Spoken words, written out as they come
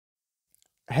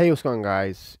Hey, what's going on,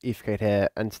 guys? Kate here,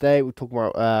 and today we're talking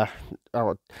about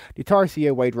the Atari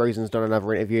CEO Wade Rosen's done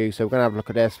another interview, so we're gonna have a look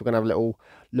at this. We're gonna have a little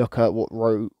look at what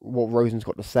Rosen's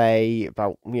got to say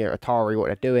about Atari, what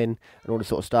they're doing, and all this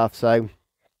sort of stuff. So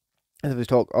as we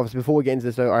talk, obviously before we get into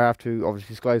this, though, I have to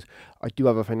obviously disclose I do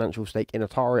have a financial stake in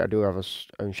Atari. I do have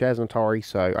own shares in Atari,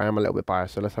 so I am a little bit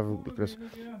biased. So let's have a look at this.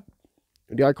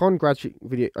 The iconic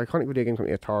video game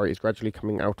company Atari is gradually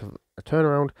coming out of a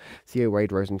turnaround. CEO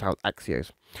Wade Rosen tells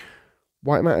Axios.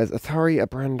 Why it matters, Atari, a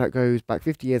brand that goes back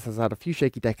 50 years, has had a few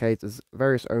shaky decades as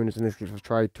various owners in this case have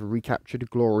tried to recapture the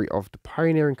glory of the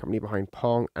pioneering company behind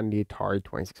Pong and the Atari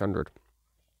 2600.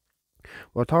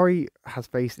 While Atari has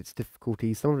faced its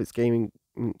difficulties, some of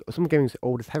gaming's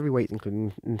oldest heavyweights,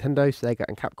 including Nintendo, Sega,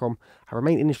 and Capcom, have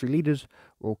remained industry leaders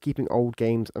while keeping old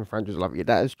games and franchises alive. Yeah,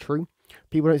 that is true.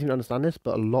 People don't seem to understand this,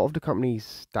 but a lot of the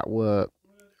companies that were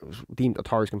deemed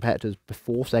Atari's competitors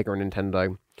before Sega and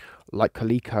Nintendo, like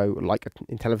Coleco, like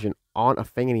Intellivision, aren't a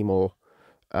thing anymore.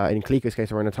 In Coleco's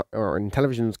case, or in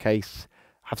Intellivision's case,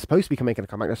 have supposed to be making a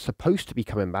comeback. They're supposed to be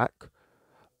coming back,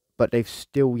 but they've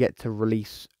still yet to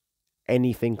release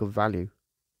anything of value.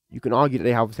 You can argue that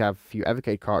they obviously have a few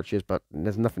Evercade cartridges, but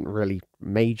there's nothing really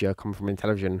major coming from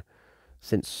Intellivision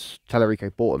since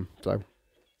Tellurico bought them. So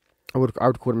I would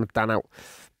call them a down out.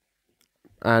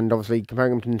 And obviously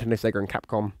comparing them to Nintendo, Sega, and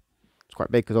Capcom, it's quite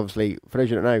big because obviously for those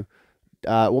who don't know,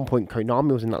 at one point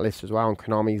Konami was in that list as well, and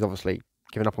Konami's obviously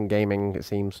given up on gaming, it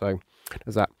seems. So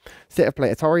there's that. State of play: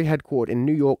 Atari, headquartered in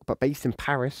New York but based in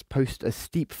Paris, post a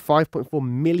steep 5.4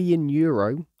 million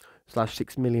euro /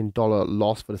 $6 million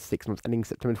loss for the 6 months ending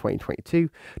September 2022,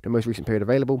 the most recent period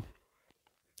available.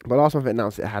 But last month it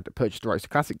announced it had purchased the rights to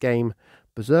classic game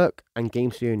Berserk and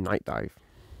game studio Night Dive.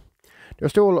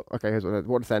 There's still here's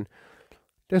what it's then.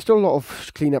 There's still a lot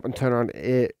of cleanup and turnaround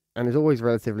and it's always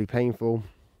relatively painful.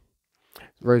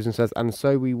 Rosen says, and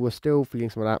so we were still feeling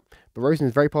some of that. But Rosen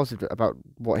is very positive about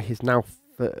what is now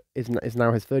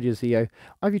his third year as CEO.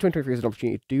 I view 2023 as an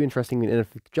opportunity to do interesting and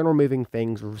general moving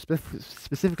things,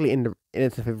 specifically in the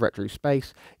innovative retro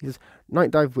space. He says,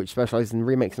 Night Dive, which specializes in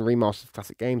remakes and remasters of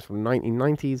classic games from the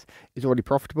 1990s, is already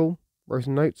profitable,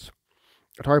 Rosen notes.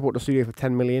 Atari bought the studio for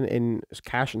 $10 million in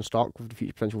cash and stock with the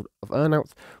future potential of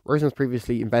earnouts. Rosen has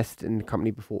previously invested in the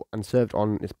company before and served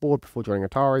on its board before joining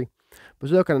Atari.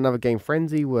 Berserk and another game,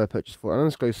 Frenzy, were purchased for an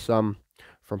undisclosed sum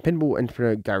from pinball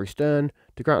entrepreneur Gary Stern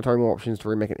to grant Atari more options to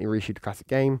remake and reshoot the classic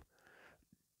game.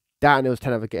 That and there was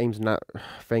 10 other games in that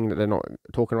thing that they're not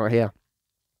talking about here.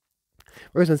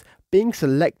 Rosen says, being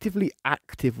selectively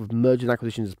active with mergers and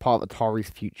acquisitions is part of Atari's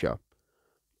future.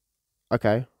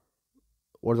 Okay.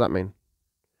 What does that mean?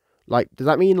 Like, does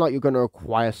that mean like you're going to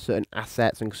acquire certain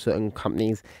assets and certain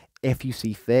companies if you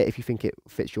see fit, if you think it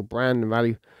fits your brand and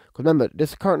value? Because remember,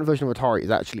 this current version of Atari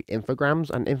is actually Infogrames,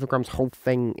 and Infogrames' whole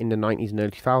thing in the 90s and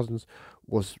early 2000s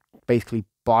was basically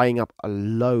buying up a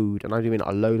load, and I do mean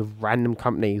a load of random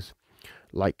companies.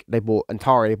 Like, they bought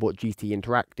Atari, they bought GT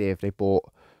Interactive, they bought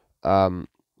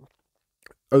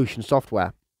Ocean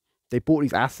Software. They bought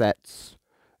these assets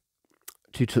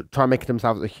to try and make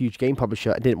themselves a huge game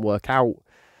publisher. It didn't work out.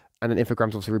 And then Infogrames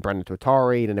obviously rebranded to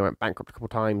Atari, then they went bankrupt a couple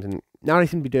of times, and now they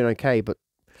seem to be doing okay, but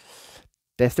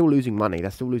they're still losing money. They're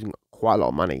still losing quite a lot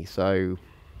of money. So,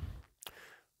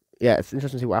 yeah, it's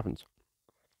interesting to see what happens.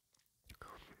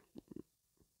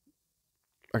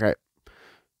 Okay.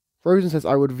 Rosen says,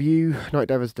 I would view Night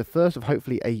Dive as the first of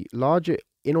hopefully a larger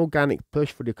inorganic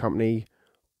push for the company,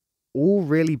 all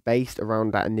really based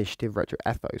around that initiative Retro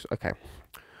Ethos. Okay.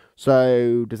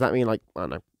 So, does that mean, like, I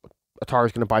don't know,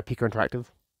 Atari's going to buy Pico Interactive?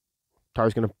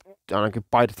 Atari's going to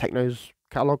buy the Technos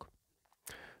catalog?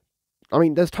 I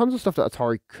mean, there's tons of stuff that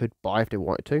Atari could buy if they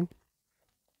wanted to,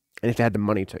 and if they had the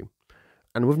money to.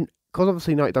 And because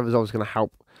obviously Night Dive is always going to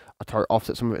help Atari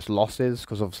offset some of its losses,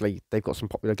 because obviously they've got some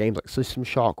popular games like System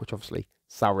Shock, which obviously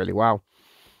sell really well.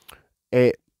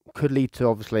 It could lead to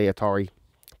obviously Atari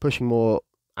pushing more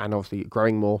and obviously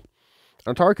growing more.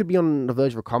 And Atari could be on the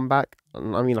verge of a comeback,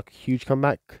 and I mean like a huge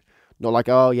comeback. Not like,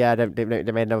 oh yeah, they made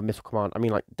another Missile Command. I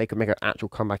mean, like, they could make an actual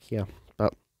comeback here,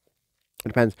 but it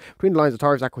depends. Between the lines,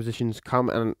 Atari's acquisitions come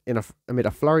amid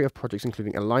a flurry of projects,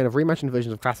 including a line of reimagined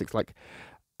versions of classics like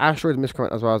Asteroids, Missile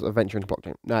Command, as well as a venture into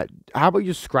blockchain. Now, how about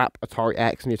you just scrap Atari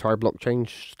X and the Atari blockchain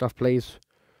stuff, please?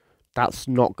 That's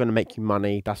not going to make you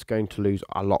money. That's going to lose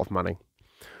a lot of money.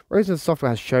 Rosen's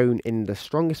software has shown in the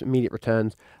strongest immediate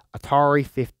returns, Atari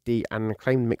 50 and an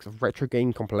acclaimed mix of retro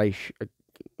game compilation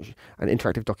and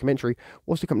interactive documentary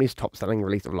was the company's top-selling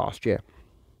release of last year.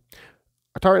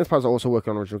 Atari Enterprise are also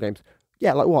working on original games.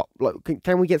 Yeah, like what? Like,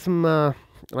 can we get some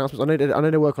announcements? I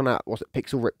know they work on that. What's it?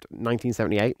 Pixel Ripped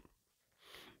 1978.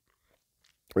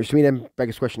 Which to me then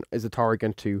begs the question, is Atari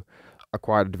going to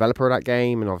acquire the developer of that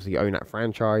game and obviously own that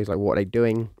franchise? Like, what are they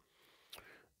doing?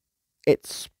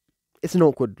 It's it's an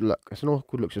awkward look. It's an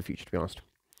awkward look to the future, to be honest.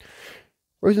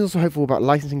 Rosen's also hopeful about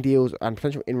licensing deals and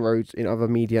potential inroads in other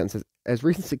media and says, as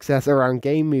recent success around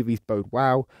game movies bode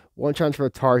well, one challenge for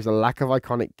Atari is the lack of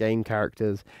iconic game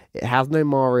characters. It has no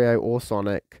Mario or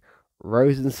Sonic.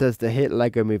 Rosen says the hit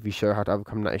Lego movies show how to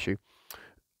overcome that issue.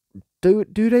 Do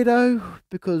they though?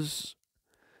 Because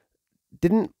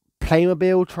didn't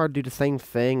Playmobil try to do the same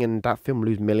thing and that film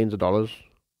lose millions of dollars?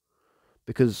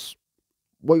 Because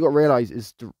what you got to realize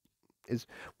is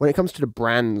when it comes to the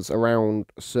brands around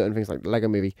certain things like the Lego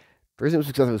Movie, the reason it was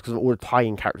successful was because of all the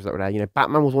tie-in characters that were there. You know,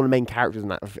 Batman was one of the main characters in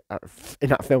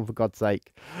that film, for God's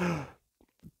sake.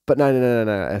 But no.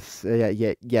 It's,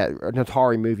 yeah. An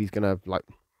Atari movie's gonna like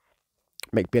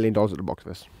make $1 billion at the box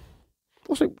office.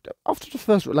 Also, after the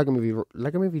first Lego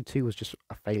Movie 2 was just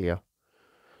a failure.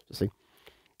 Let's see.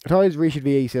 Atari's reissued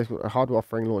VECS hardware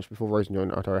offering launched before Rosen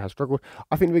joined Atari has struggled.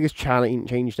 I think the biggest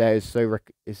change there is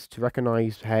to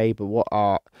recognise, hey, but what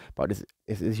art but this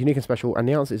is unique and special, and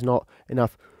the answer is not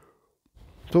enough.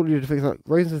 Totally to fix that.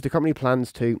 Rosen says the company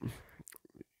plans to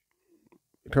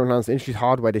introduce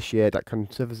hardware this year that can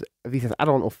serve as a VCS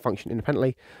add-on or function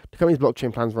independently. The company's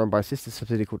blockchain plans run by a sister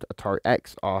subsidiary called Atari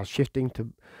X are shifting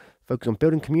to focus on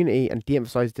building community and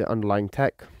de-emphasize the underlying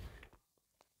tech.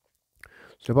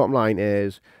 So the bottom line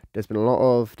is, there's been a lot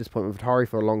of disappointment with Atari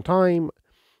for a long time,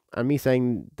 and me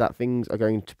saying that things are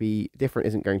going to be different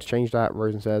isn't going to change that.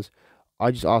 Rosen says, I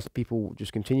just ask that people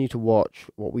just continue to watch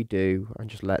what we do and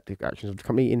just let the actions of the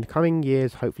company in the coming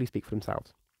years hopefully speak for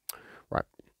themselves. Right.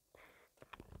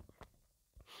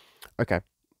 Okay.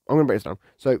 I'm going to break this down.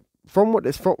 So from what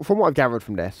I've gathered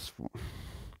from this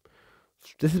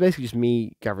is basically just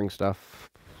me gathering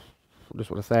stuff. Just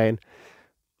what I'm saying.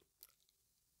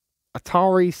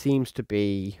 Atari seems to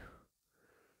be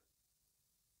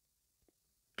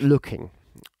looking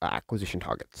at acquisition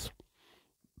targets.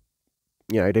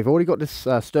 You know, they've already got this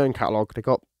Stern catalog. They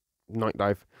got Night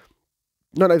Dive.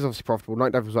 Night Dive's obviously profitable.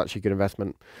 Night Dive was actually a good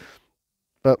investment.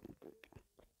 But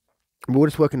we're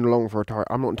just working along for Atari.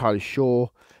 I'm not entirely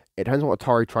sure. It depends on what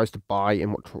Atari tries to buy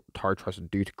and what Atari tries to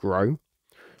do to grow.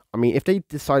 I mean, if they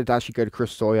decided to actually go to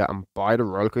Chris Sawyer and buy the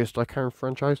Roller Coaster Tycoon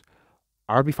franchise,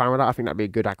 I'd be fine with that. I think that'd be a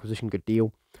good acquisition, good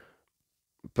deal.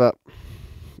 But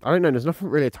I don't know. There's nothing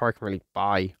really Atari can really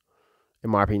buy, in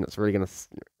my opinion, that's really going to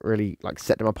really like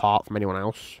set them apart from anyone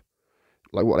else.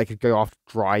 Like what they could go after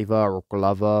Driver or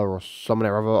Glover or some of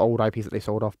their other old IPs that they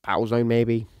sold off, Battlezone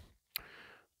maybe.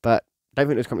 But don't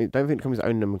think the companies that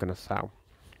own them are going to sell.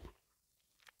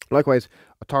 Likewise,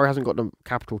 Atari hasn't got the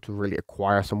capital to really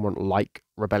acquire someone like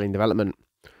Rebellion Development,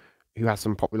 who has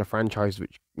some popular franchises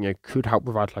which, you know, could help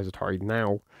revitalize Atari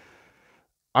now.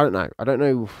 I don't know. I don't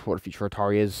know what the future of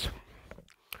Atari is.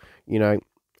 You know,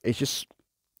 it's just,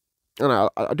 I don't know.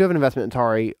 I do have an investment in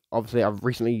Atari. Obviously, I've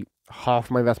recently half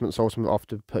my investment sold some off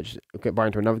to buy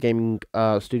into another gaming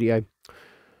studio,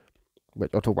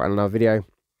 which I'll talk about in another video.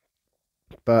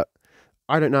 But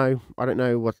I don't know. I don't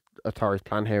know what Atari's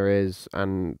plan here is,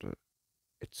 and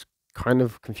it's kind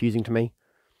of confusing to me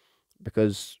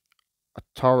because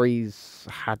Atari's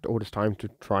had all this time to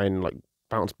try and like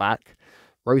bounce back.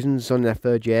 Rosen's on their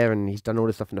third year, and he's done all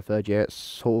this stuff in the third year. It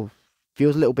sort of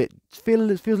feels a little bit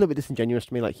disingenuous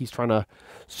to me. Like he's trying to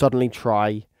suddenly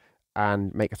try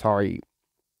and make Atari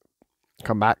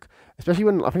come back. Especially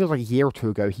when I think it was like a year or two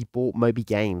ago, he bought Moby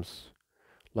Games.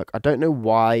 Like I don't know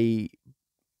why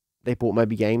they bought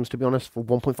Moby Games, to be honest, for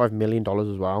 $1.5 million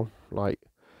as well. Like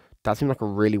that seemed like a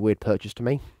really weird purchase to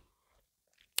me.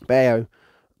 But hey,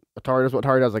 Atari does what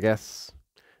Atari does, I guess.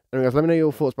 Anyway, guys, let me know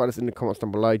your thoughts about this in the comments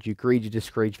down below. Do you agree? Do you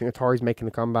disagree? Do you think Atari's making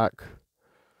a comeback?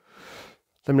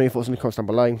 Let me know your thoughts in the comments down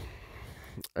below.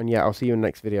 And yeah, I'll see you in the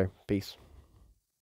next video. Peace.